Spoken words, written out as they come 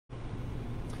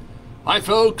Hi,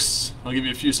 folks. I'll give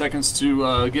you a few seconds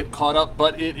to get caught up,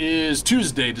 but it is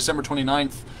Tuesday, December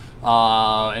 29th,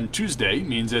 and Tuesday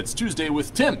means it's Tuesday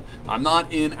with Tim. I'm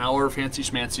not in our fancy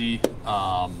schmancy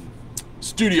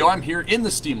studio. I'm here in the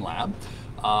Steam Lab,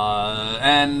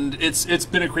 and it's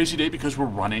been a crazy day because we're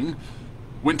running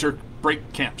winter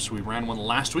break camps. We ran one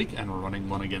last week, and we're running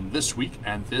one again this week,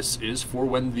 and this is for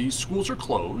when the schools are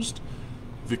closed.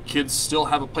 The kids still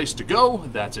have a place to go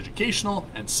that's educational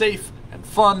and safe and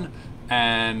fun.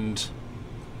 And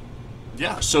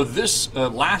yeah, so this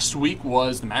last week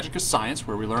was the Magic of Science,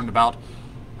 where we learned about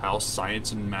how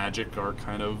science and magic are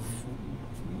kind of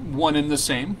one and the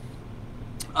same.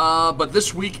 But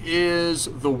this week is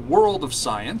the World of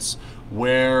Science,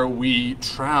 where we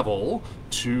travel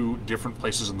to different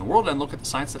places in the world and look at the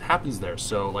science that happens there.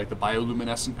 So like the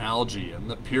bioluminescent algae and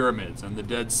the pyramids and the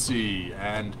Dead Sea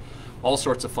and all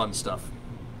sorts of fun stuff.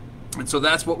 And so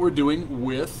that's what we're doing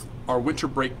with our winter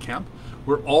break camp.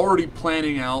 We're already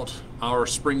planning out our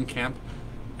spring camp,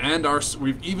 and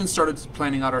we've even started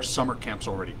planning out our summer camps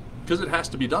already, because it has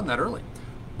to be done that early.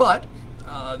 But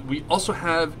we also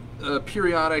have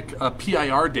periodic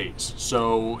PIR days.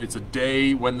 So it's a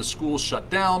day when the schools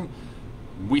shut down.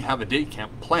 We have a day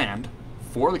camp planned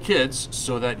for the kids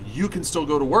so that you can still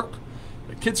go to work.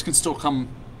 The kids can still come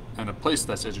in a place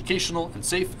that's educational and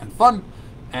safe and fun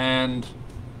and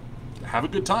have a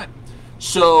good time.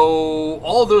 So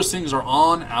all of those things are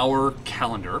on our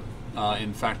calendar.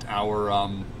 In fact,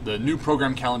 the new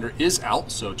program calendar is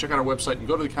out, so check out our website and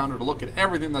go to the calendar to look at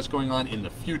everything that's going on in the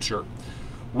future.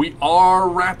 We are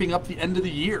wrapping up the end of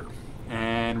the year,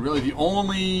 and really the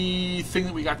only thing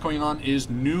that we got going on is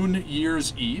New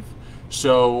Year's Eve.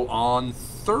 So on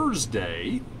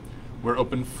Thursday, we're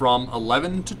open from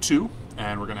 11 to 2,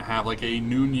 and we're going to have like a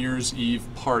New Year's Eve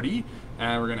party,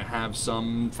 and we're going to have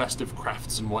some festive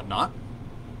crafts and whatnot.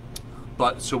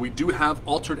 But so we do have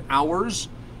altered hours.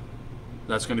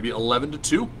 That's going to be 11 to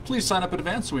 2. Please sign up in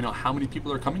advance so we know how many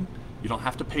people are coming. You don't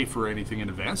have to pay for anything in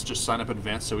advance. Just sign up in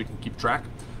advance so we can keep track.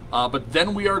 But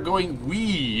then we are going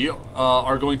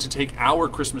to take our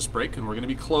Christmas break, and we're going to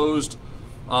be closed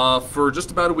for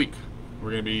just about a week.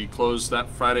 We're going to be closed that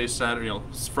Friday, Saturday.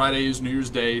 Friday is New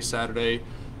Year's Day, Saturday.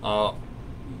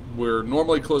 We're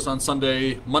normally closed on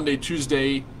Sunday. Monday,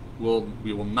 Tuesday,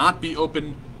 we will not be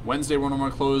open. Wednesday we're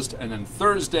normally closed, and then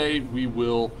Thursday we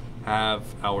will have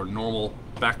our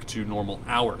back to normal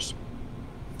hours.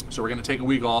 So we're going to take a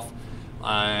week off,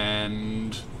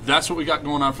 and that's what we got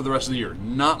going on for the rest of the year.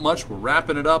 Not much. We're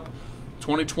wrapping it up.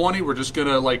 2020, we're just going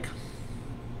to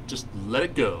just let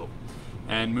it go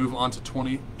and move on to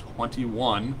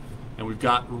 2021, and we've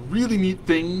got really neat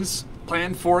things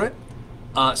planned for it,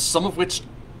 some of which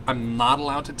I'm not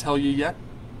allowed to tell you yet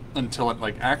until it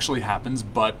actually happens,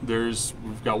 but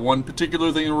we've got one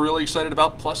particular thing we're really excited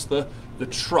about, plus the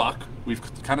truck. We've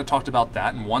kind of talked about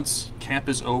that, and once camp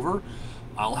is over,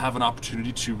 I'll have an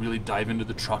opportunity to really dive into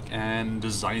the truck and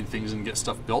design things and get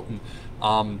stuff built.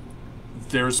 And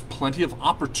there's plenty of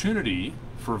opportunity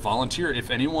for volunteer. If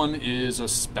anyone is a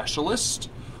specialist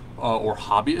or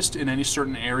hobbyist in any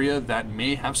certain area that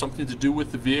may have something to do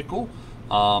with the vehicle,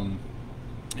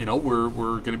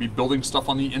 we're going to be building stuff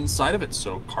on the inside of it,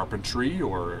 so carpentry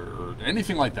or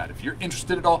anything like that. If you're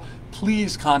interested at all,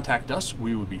 please contact us.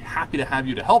 We would be happy to have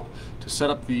you to help to set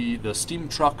up the steam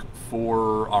truck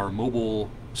for our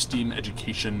mobile STEAM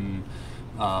education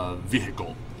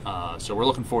vehicle. So we're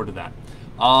looking forward to that.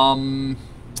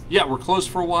 Yeah, we're closed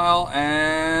for a while,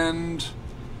 and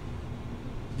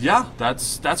yeah,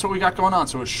 that's what we got going on.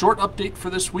 So a short update for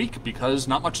this week because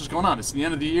not much is going on. It's the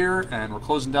end of the year, and we're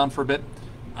closing down for a bit.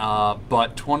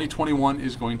 But 2021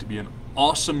 is going to be an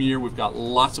awesome year. We've got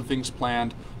lots of things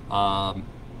planned.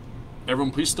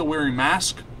 Everyone, please still wear a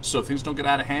mask so things don't get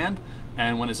out of hand.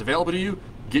 And when it's available to you,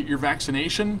 get your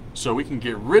vaccination so we can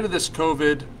get rid of this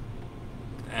COVID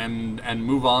and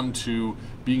move on to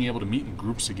being able to meet in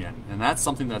groups again. And that's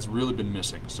something that's really been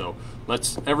missing. So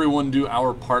let's everyone do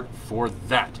our part for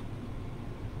that.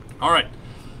 All right.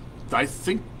 I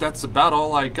think that's about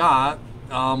all I got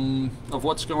of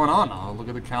what's going on. I'll look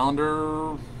at the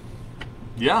calendar.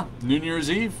 Yeah, New Year's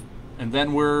Eve, and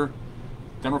then we're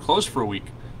closed for a week.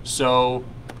 So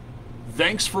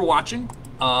thanks for watching.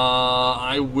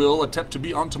 I will attempt to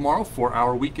be on tomorrow for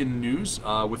our weekend news.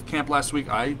 With camp last week,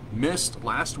 I missed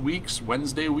last week's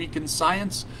Wednesday week in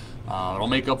science. I'll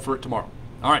make up for it tomorrow.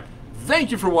 All right,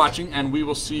 thank you for watching, and we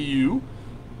will see you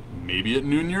maybe at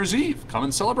New Year's Eve. Come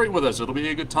and celebrate with us. It'll be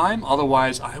a good time.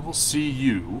 Otherwise, I will see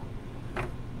you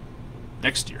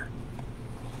next year.